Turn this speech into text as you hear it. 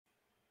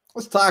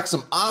Let's talk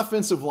some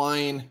offensive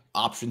line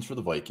options for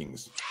the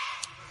Vikings.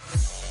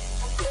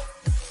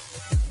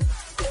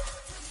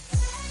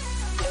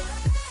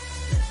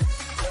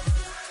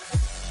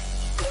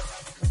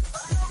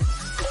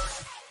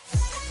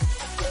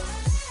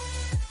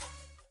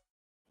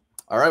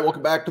 All right,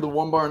 welcome back to the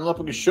Onebar and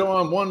Lupagus show.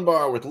 I'm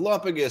Onebar with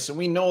Lupagus, and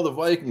we know the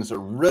Vikings are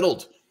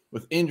riddled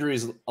with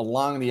injuries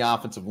along the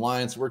offensive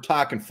line. So we're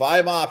talking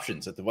 5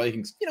 options that the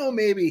Vikings,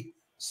 maybe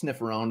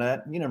sniff around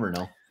at. You never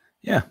know.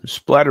 Yeah,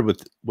 splattered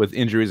with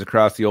injuries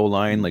across the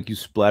O-line. Like you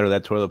splatter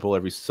that toilet bowl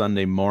every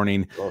Sunday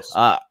morning.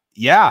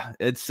 Yeah,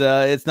 it's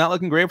not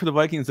looking great for the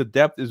Vikings. The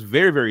depth is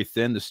very, very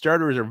thin. The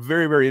starters are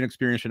very, very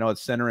inexperienced now at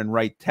center and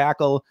right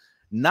tackle.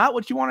 Not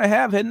what you want to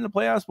have heading into the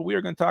playoffs, but we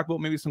are going to talk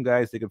about maybe some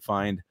guys they could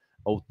find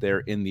out there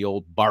in the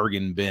old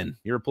bargain bin.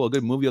 You ever pull a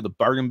good movie of the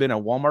bargain bin at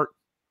Walmart?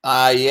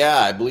 Yeah,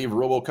 I believe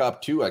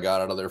RoboCop 2 I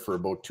got out of there for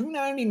about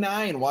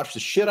 $2.99. Watched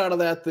the shit out of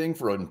that thing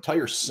for an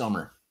entire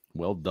summer.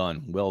 Well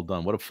done. Well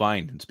done. What a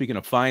find. And speaking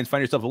of finds, find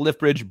yourself a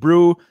Liftbridge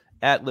Brew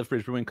at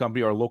Liftbridge Brewing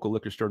Company or a local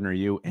liquor store near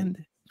you, and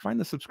find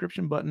the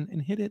subscription button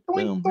and hit it.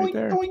 Boom, right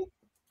there.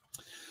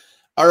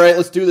 All right,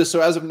 let's do this.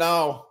 So as of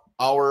now,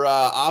 our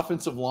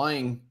offensive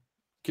line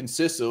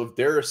consists of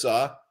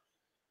Darrisaw,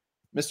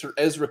 Mr.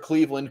 Ezra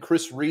Cleveland,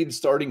 Chris Reed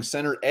starting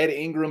center, Ed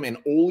Ingram, and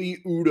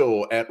Oli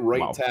Udoh at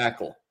right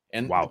tackle.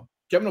 And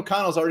Kevin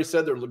O'Connell's already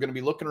said they're going to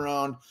be looking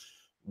around,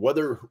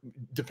 whether,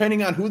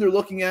 depending on who they're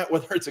looking at,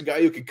 whether it's a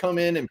guy who could come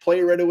in and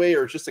play right away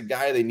or it's just a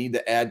guy they need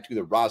to add to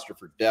the roster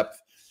for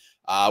depth.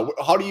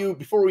 How do you,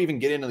 before we even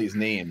get into these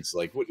names,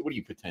 like what do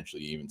you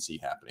potentially even see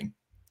happening?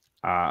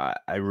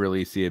 I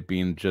really see it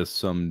being just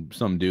some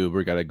dude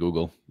we got to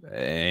Google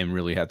and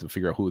really have to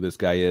figure out who this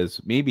guy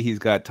is. Maybe he's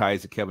got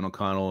ties to Kevin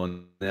O'Connell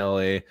in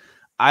L.A.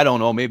 I don't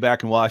know. Maybe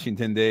back in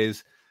Washington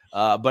days.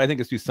 But I think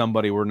it's just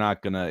somebody we're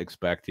not going to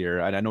expect here.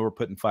 And I know we're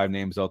putting 5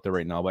 names out there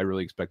right now, but I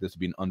really expect this to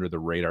be an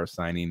under-the-radar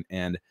signing.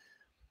 And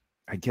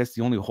I guess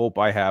the only hope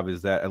I have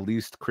is that at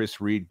least Chris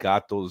Reed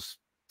got those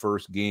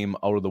first game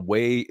out of the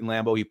way in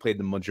Lambeau. He played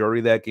the majority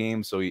of that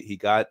game, so he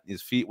got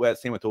his feet wet.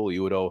 Same with Oli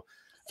Udoh.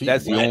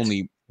 That's the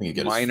only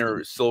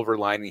minor silver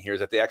lining here is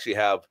that they actually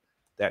have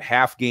that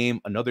half game,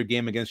 another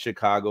game against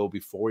Chicago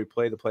before we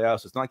play the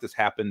playoffs. It's not like this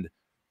happened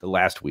the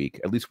last week.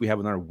 At least we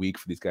have another week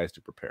for these guys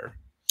to prepare.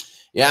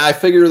 Yeah, I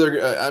figure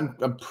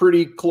I'm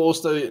pretty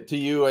close to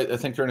you. I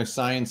think they're going to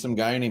sign some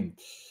guy named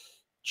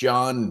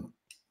John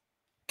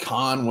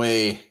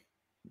Conway,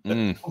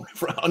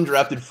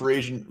 undrafted free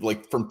agent,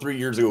 like from 3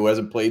 years ago, who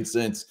hasn't played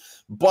since.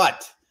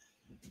 But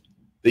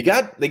they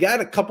got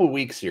a couple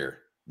weeks here.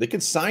 They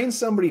could sign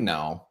somebody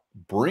now,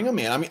 bring them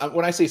in. I mean,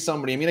 when I say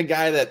somebody, I mean a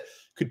guy that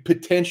could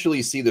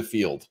potentially see the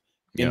field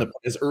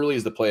as early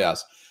as the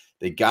playoffs.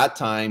 They got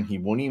time. He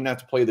won't even have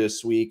to play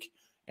this week.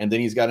 And then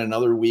he's got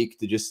another week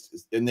to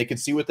and they can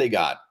see what they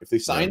got. If they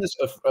sign this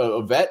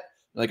a vet,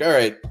 like, all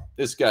right,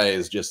 this guy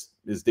is just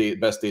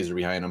best days are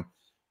behind him.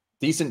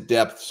 Decent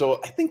depth. So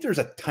I think there's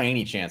a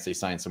tiny chance they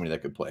sign somebody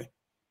that could play.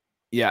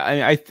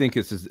 Yeah, I think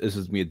this is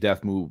going to be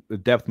a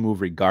depth move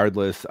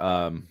regardless.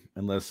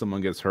 Unless someone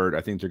gets hurt,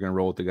 I think they're going to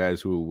roll with the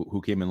guys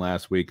who came in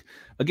last week.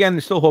 Again,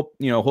 there's still hope,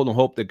 holding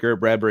hope that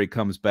Garrett Bradbury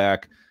comes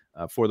back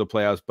for the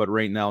playoffs, but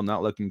right now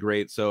not looking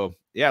great. So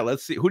yeah,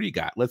 let's see. Who do you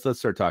got? Let's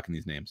start talking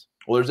these names.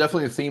 Well, there's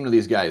definitely a theme to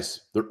these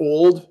guys. They're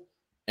old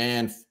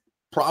and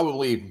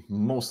probably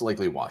most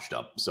likely washed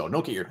up. So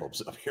don't get your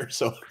hopes up here.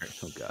 So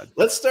oh God,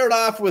 let's start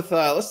off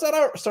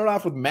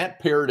with Matt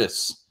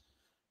Paradis.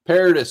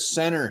 Paradis,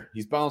 center.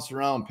 He's bounced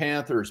around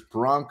Panthers,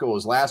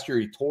 Broncos. Last year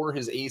he tore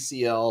his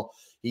ACL.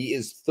 He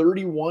is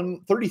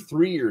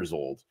 33 years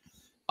old.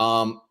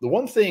 The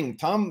one thing,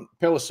 Tom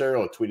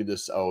Pelissero tweeted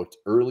this out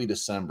early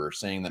December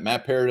saying that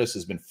Matt Paradis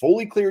has been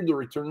fully cleared to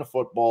return to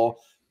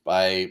football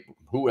by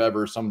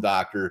whoever, some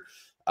doctor,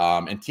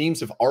 and teams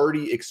have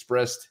already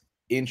expressed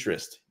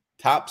interest.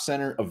 Top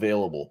center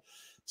available.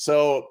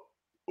 So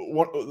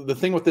the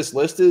thing with this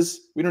list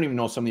is we don't even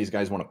know if some of these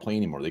guys want to play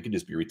anymore. They could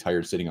just be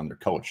retired sitting on their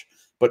couch.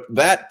 But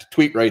that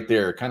tweet right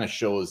there kind of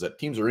shows that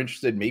teams are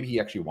interested. Maybe he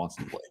actually wants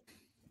to play.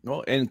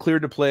 Well, and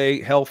cleared to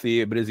play,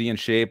 healthy, but is he in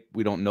shape?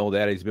 We don't know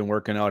that. He's been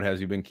working out.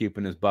 Has he been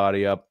keeping his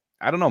body up?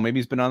 I don't know. Maybe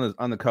he's been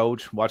on the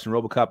couch watching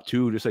RoboCop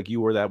 2, just like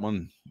you were that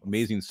one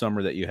amazing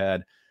summer that you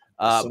had.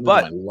 But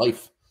my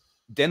life.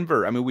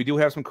 Denver, I mean, we do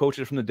have some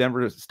coaches from the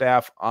Denver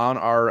staff on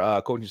our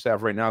coaching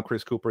staff right now.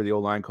 Chris Cooper, the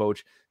O-line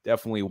coach,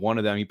 definitely one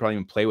of them. He probably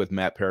even played with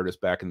Matt Paradis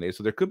back in the day.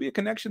 So there could be a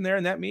connection there,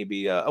 and that may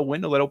be a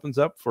window that opens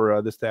up for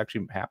this to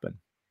actually happen.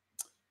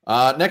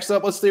 Next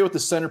up, let's stay with the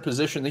center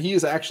position. He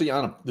is actually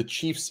on the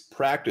Chiefs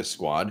practice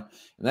squad,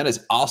 and that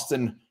is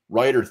Austin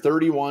Ryder,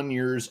 31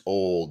 years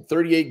old.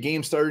 38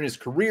 games started in his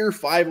career,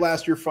 5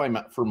 last year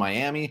for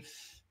Miami.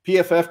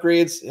 PFF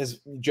grades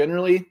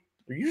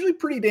they're usually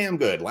pretty damn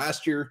good.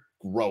 Last year,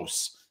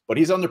 gross. But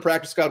he's on the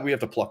practice squad. We have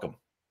to pluck him.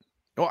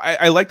 Well,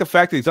 I like the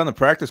fact that he's on the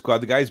practice squad.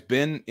 The guy's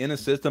been in a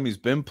system. He's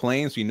been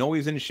playing, so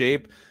he's in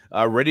shape,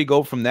 ready to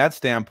go from that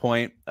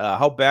standpoint.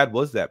 How bad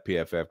was that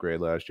PFF grade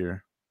last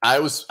year?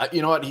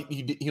 You know what?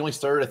 He only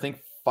started, I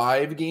think,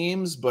 5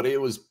 games, but I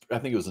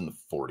think it was in the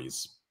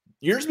 40s.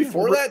 Years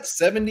before that,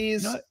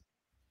 70s. You know,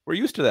 we're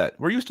used to that.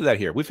 We're used to that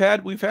here. We've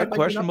had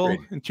questionable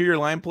interior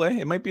line play.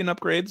 It might be an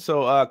upgrade.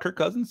 So Kirk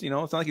Cousins, you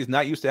know, it's not like he's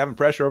not used to having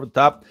pressure over the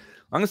top.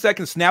 Long as I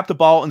can snap the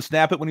ball and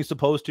snap it when he's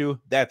supposed to,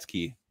 that's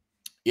key.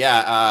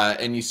 Yeah,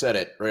 and you said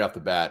it right off the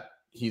bat.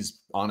 He's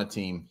on a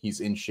team.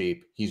 He's in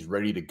shape. He's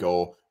ready to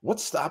go. What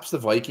stops the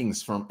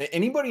Vikings from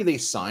anybody they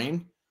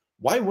sign?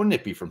 Why wouldn't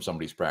it be from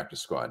somebody's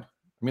practice squad?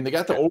 I mean, they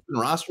got the open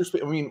roster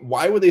space. I mean,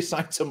 why would they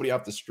sign somebody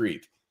off the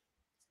street?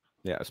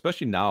 Yeah,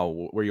 especially now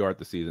where you are at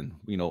the season.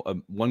 You know,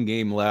 one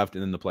game left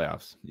and then the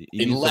playoffs. You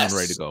need someone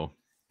ready to go.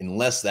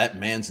 Unless that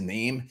man's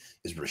name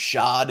is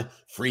Rashad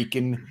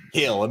freaking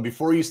Hill. And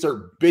before you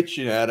start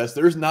bitching at us,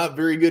 there's not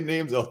very good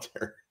names out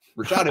there.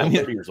 Rashad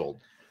Hill, 30 years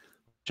old.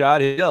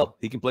 Rashad Hill.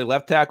 He can play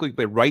left tackle. He can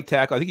play right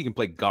tackle. I think he can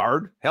play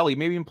guard. Hell, he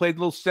maybe even played a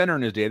little center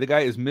in his day. The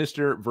guy is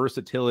Mr.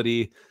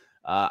 Versatility.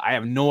 I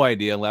have no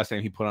idea last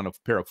time he put on a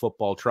pair of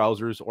football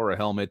trousers or a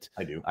helmet.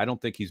 I do. I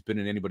don't think he's been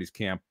in anybody's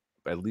camp,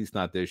 at least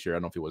not this year. I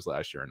don't know if he was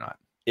last year or not.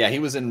 Yeah, he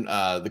was in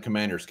the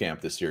Commanders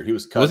camp this year. He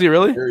was cut. Was he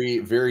really? Very,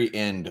 very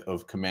end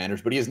of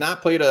Commanders, but he has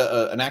not played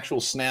an actual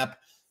snap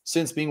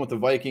since being with the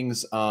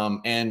Vikings.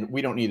 And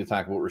we don't need to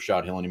talk about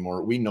Rashad Hill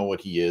anymore. We know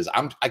what he is.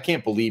 I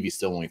can't believe he's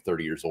still only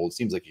 30 years old. It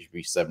seems like he should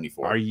be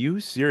 74. Are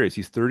you serious?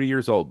 He's 30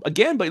 years old.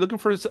 Again, but looking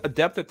for a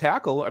depth at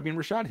tackle. I mean,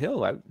 Rashad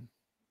Hill,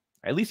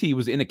 at least he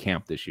was in a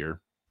camp this year.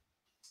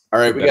 All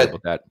right,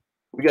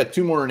 we got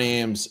two more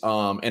names.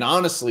 And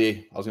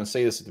honestly, I was going to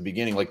say this at the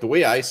beginning. Like the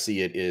way I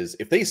see it is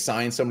if they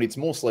sign somebody, it's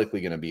most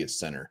likely going to be a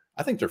center.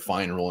 I think they're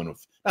fine rolling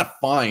with, not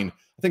fine.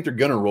 I think they're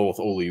going to roll with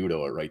Oli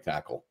Udoh at right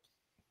tackle.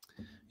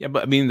 Yeah,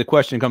 but I mean, the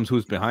question comes,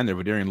 who's behind there?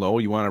 Vadarian Lowe,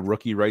 you want a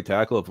rookie right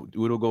tackle? If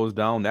Udoh goes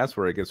down, that's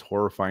where it gets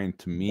horrifying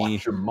to me.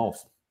 Watch your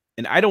mouth.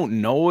 And I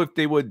don't know if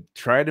they would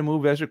try to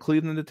move Ezra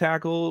Cleveland to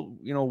tackle,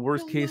 you know,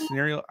 worst case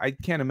scenario. I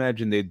can't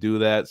imagine they'd do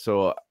that.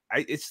 So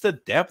it's the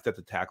depth at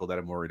the tackle that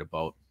I'm worried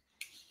about.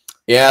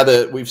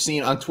 Yeah, we've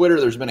seen on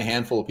Twitter, there's been a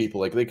handful of people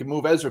like they could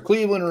move Ezra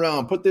Cleveland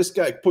around, put this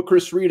guy, put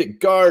Chris Reed at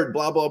guard,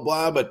 blah, blah,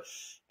 blah. But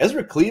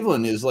Ezra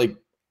Cleveland is like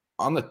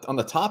on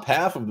the top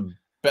half of the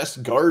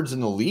best guards in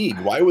the league.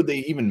 Why would they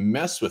even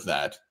mess with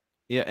that?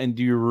 Yeah, and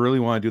do you really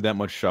want to do that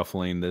much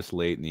shuffling this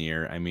late in the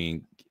year? I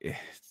mean,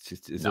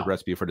 it's a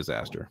recipe for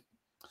disaster.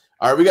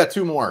 All right, we got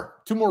two more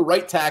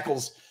right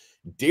tackles.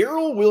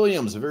 Darrell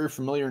Williams, a very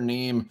familiar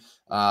name.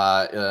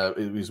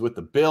 He's with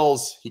the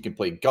Bills. He can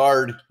play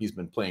guard. He's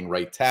been playing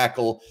right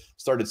tackle.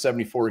 Started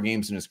 74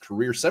 games in his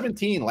career.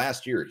 17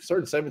 last year. He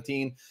started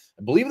 17.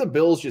 I believe the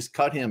Bills just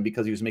cut him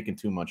because he was making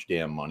too much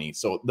damn money.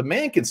 So the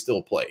man can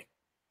still play.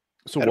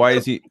 So why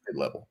is he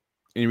level?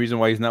 Any reason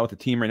why he's not with the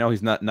team right now?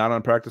 He's not on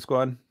a practice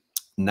squad?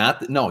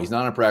 No, he's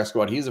not on a practice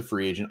squad. He's a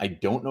free agent. I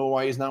don't know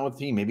why he's not with the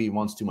team. Maybe he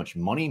wants too much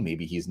money.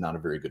 Maybe he's not a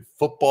very good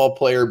football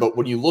player. But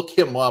when you look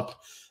him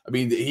up, I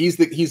mean,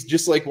 he's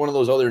just like one of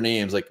those other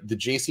names, like the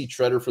J.C.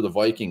 Treader for the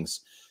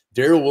Vikings.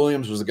 Darrell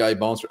Williams was the guy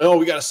bounced. Oh,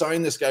 we got to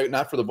sign this guy,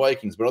 not for the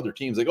Vikings, but other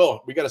teams. Like,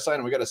 oh, we got to sign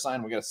him. We got to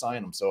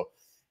sign him. So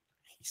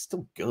he's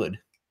still good.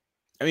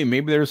 I mean,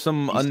 maybe there's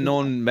some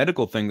unknown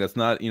medical thing that's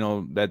not, you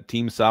know, that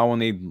team saw when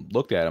they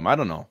looked at him. I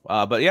don't know.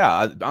 But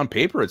yeah, on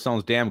paper, it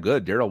sounds damn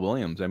good. Darrell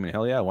Williams. I mean,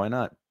 hell yeah, why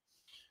not?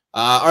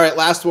 All right,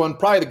 last one.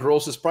 Probably the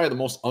grossest, probably the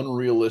most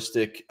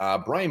unrealistic.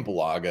 Brian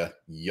Bulaga,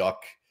 yuck.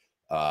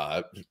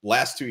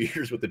 Last 2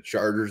 years with the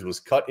Chargers was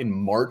cut in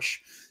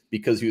March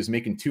because he was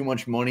making too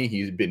much money.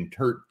 He's been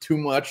hurt too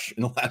much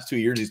in the last 2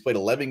 years. He's played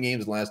 11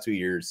 games in the last 2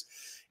 years.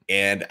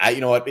 And you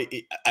know what?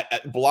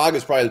 Bulaga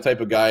is probably the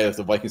type of guy, if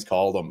the Vikings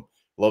called him,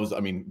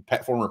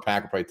 former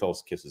Packer probably tell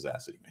us to kiss his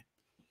ass anyway.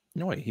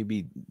 No way. He'd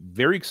be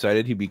very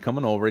excited. He'd be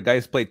coming over. A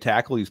guy's played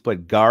tackle. He's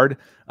played guard.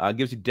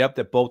 Gives you depth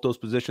at both those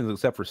positions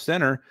except for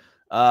center.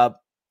 You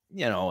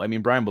know, I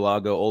mean, Brian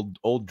Bulaga,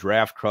 old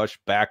draft crush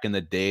back in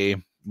the day.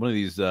 One of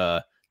these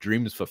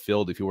dreams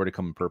fulfilled if he were to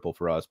come in purple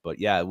for us. But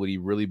yeah, would he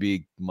really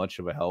be much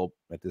of a help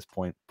at this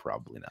point?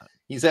 Probably not.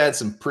 He's had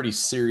some pretty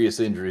serious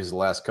injuries the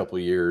last couple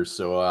of years.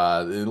 So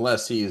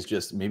unless he is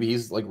just, maybe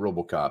he's like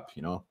RoboCop,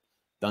 you know,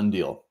 done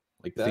deal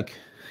like that. I think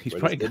he's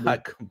probably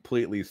got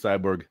completely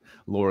cyborg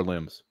lower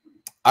limbs.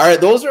 All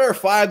right, those are our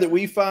 5 that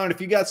we found.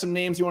 If you got some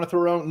names you want to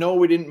throw around, no,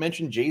 we didn't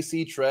mention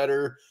J.C.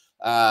 Treader.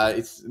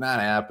 It's not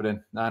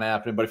happening.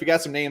 But if you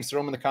got some names, throw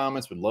them in the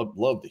comments. We'd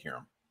love to hear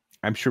them.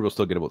 I'm sure we'll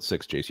still get about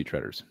 6 J.C.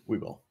 Treaders. We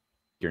will.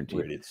 Guaranteed.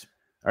 All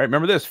right,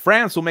 remember this.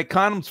 France will make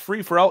condoms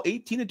free for all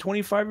 18 to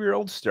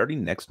 25-year-olds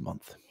starting next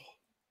month.